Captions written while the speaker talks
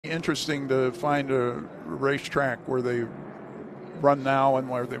Interesting to find a racetrack where they run now and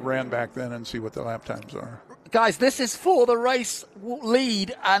where they ran back then and see what the lap times are. Guys, this is for the race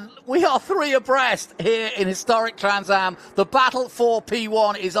lead, and we are 3 abreast here in historic Trans Am. The battle for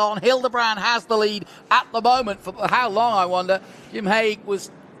P1 is on. Hildebrand has the lead at the moment. For how long, I wonder? Jim Haig was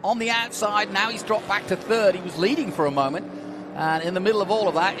on the outside. Now he's dropped back to third. He was leading for a moment. And in the middle of all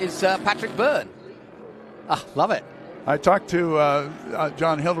of that is Patrick Byrne. Love it. I talked to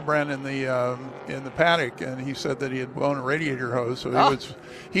John Hildebrand in the paddock, and he said that he had blown a radiator hose. So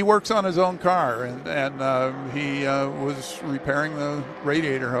he works on his own car, and he was repairing the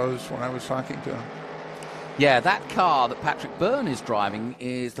radiator hose when I was talking to him. Yeah, that car that Patrick Byrne is driving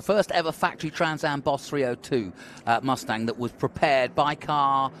is the first ever factory Trans Am Boss 302 Mustang that was prepared by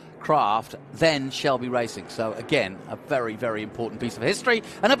Craft, then Shelby Racing. So again, a very, very important piece of history.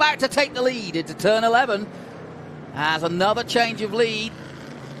 And about to take the lead into turn 11. Has another change of lead.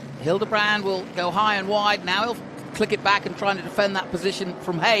 Hildebrand will go high and wide. Now he'll click it back and try to defend that position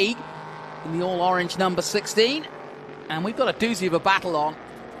from Haig in the all-orange number 16. And we've got a doozy of a battle on.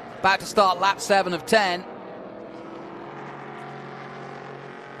 About to start lap 7 of 10.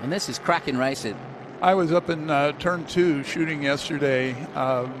 And this is cracking racing. I was up in turn 2 shooting yesterday,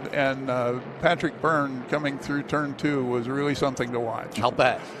 and Patrick Byrne coming through turn 2 was really something to watch. I'll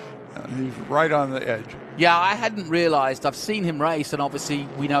bet. He's right on the edge. Yeah, I hadn't realized. I've seen him race, and obviously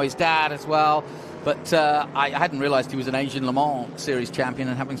we know his dad as well. But I hadn't realized he was an Asian Le Mans Series champion,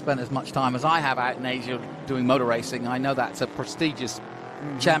 and having spent as much time as I have out in Asia doing motor racing, I know that's a prestigious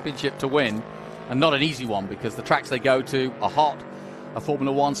championship to win, and not an easy one because the tracks they go to are hot, a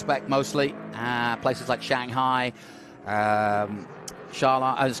Formula One spec mostly, places like Shanghai,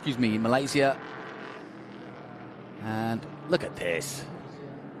 Malaysia. And look at this.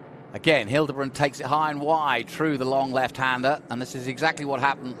 Again, Hildebrand takes it high and wide through the long left-hander, and this is exactly what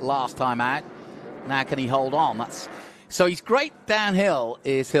happened last time out. Now can he hold on? So he's great downhill,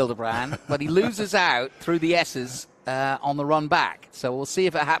 is Hildebrand, but he loses out through the S's on the run back. So we'll see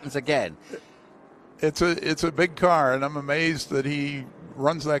if it happens again. It's a big car, and I'm amazed that he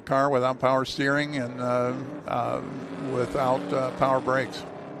runs that car without power steering and without power brakes.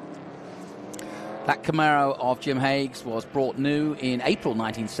 That Camaro of Jim Haig's was brought new in April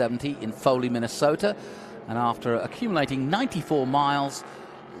 1970 in Foley, Minnesota. And after accumulating 94 miles,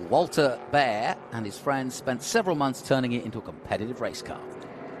 Walter Bear and his friends spent several months turning it into a competitive race car.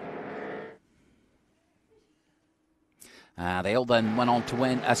 They all then went on to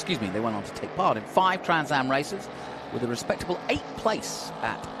they went on to take part in 5 Trans Am races with a respectable 8th place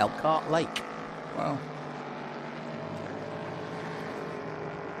at Elkhart Lake. Wow.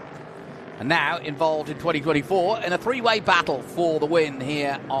 And now involved in 2024 in a 3-way battle for the win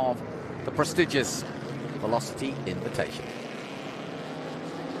here of the prestigious Velocity Invitation.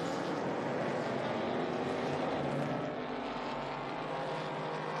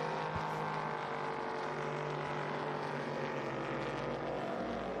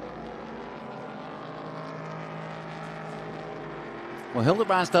 Well,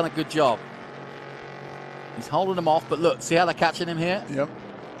 Hildebrand's done a good job. He's holding them off, but look, see how they're catching him here? Yep.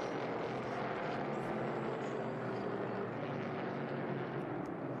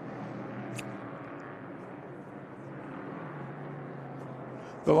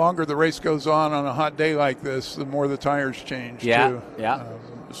 The longer the race goes on a hot day like this, the more the tires change, too. Yeah.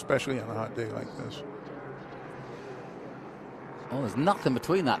 Especially on a hot day like this. Well, there's nothing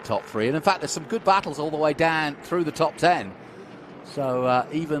between that top 3. And, in fact, there's some good battles all the way down through the top 10. So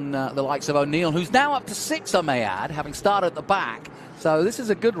even the likes of O'Neill, who's now up to 6, I may add, having started at the back. So this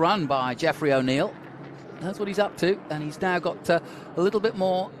is a good run by Jeffrey O'Neill. That's what he's up to. And he's now got a little bit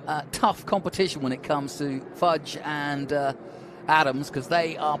more tough competition when it comes to Fudge and Adams, because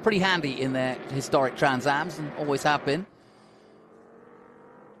they are pretty handy in their historic Trans Ams and always have been.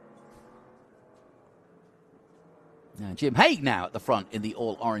 Now Jim Haig now at the front in the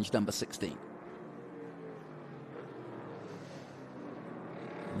all-orange number 16.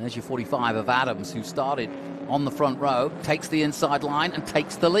 And there's your 45 of Adams, who started on the front row, takes the inside line and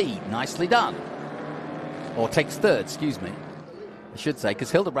takes the lead. Nicely done. Or takes third, excuse me, I should say,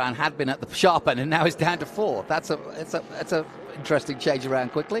 because Hildebrand had been at the sharp end and now is down to 4th. It's a interesting change around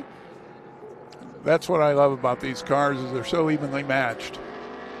quickly. That's what I love about these cars, is they're so evenly matched.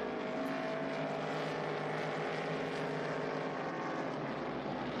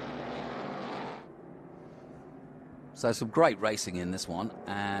 So some great racing in this one,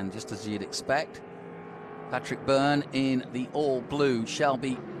 and just as you'd expect, Patrick Byrne in the all-blue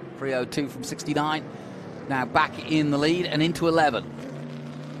Shelby 302 from 69, now back in the lead and into 11.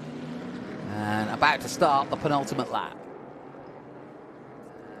 And about to start the penultimate lap.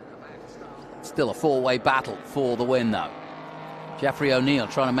 Still a four-way battle for the win, though. Jeffrey O'Neill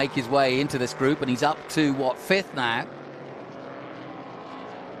trying to make his way into this group, and he's up to, what, 5th now?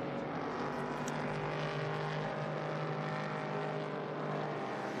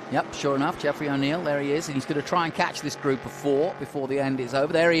 Yep, sure enough, Jeffrey O'Neill, there he is, and he's going to try and catch this group of 4 before the end is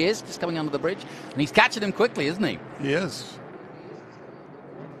over. There he is, just coming under the bridge, and he's catching him quickly, isn't he? He is.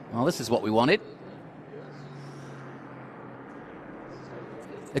 Well, this is what we wanted.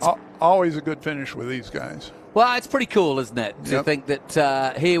 It's always a good finish with these guys. Well, it's pretty cool, isn't it, to think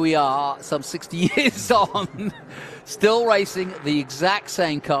that here we are, some 60 years on, still racing the exact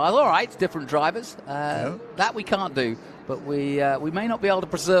same car. All right, it's different drivers. That we can't do. But we may not be able to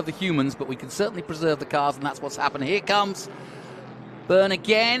preserve the humans, but we can certainly preserve the cars, and that's what's happened. Here comes Byrne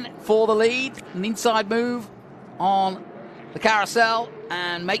again for the lead. An inside move on the carousel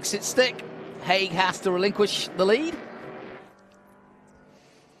and makes it stick. Haig has to relinquish the lead.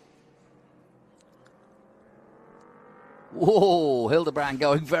 Whoa, Hildebrand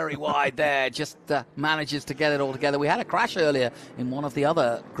going very wide there, just manages to get it all together. We had a crash earlier in one of the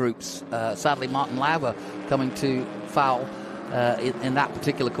other groups. Sadly, Martin Lauber coming to foul in that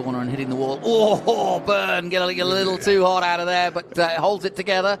particular corner and hitting the wall. Oh, Byrne getting a little too hot out of there, but holds it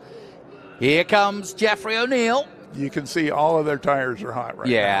together. Here comes Jeffrey O'Neill. You can see all of their tires are hot right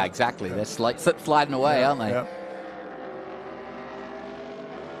now. Yeah, exactly. They're sliding away, aren't they? Yeah.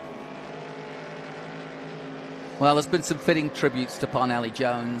 Well, there's been some fitting tributes to Parnelli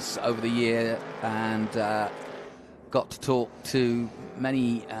Jones over the year, and got to talk to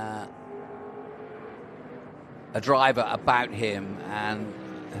many a driver about him, and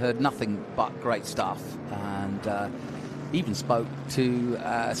heard nothing but great stuff, and even spoke to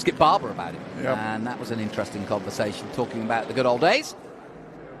Skip Barber about it. Yep. And that was an interesting conversation, talking about the good old days.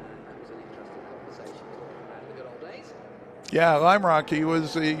 Yeah, Lime Rock, he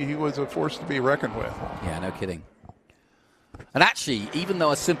was a force to be reckoned with. Yeah, no kidding. And actually, even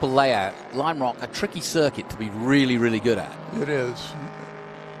though a simple layout, Lime Rock, a tricky circuit to be really, really good at. It is.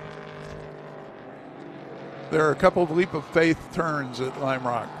 There are a couple of leap of faith turns at Lime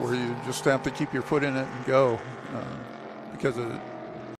Rock where you just have to keep your foot in it and go because of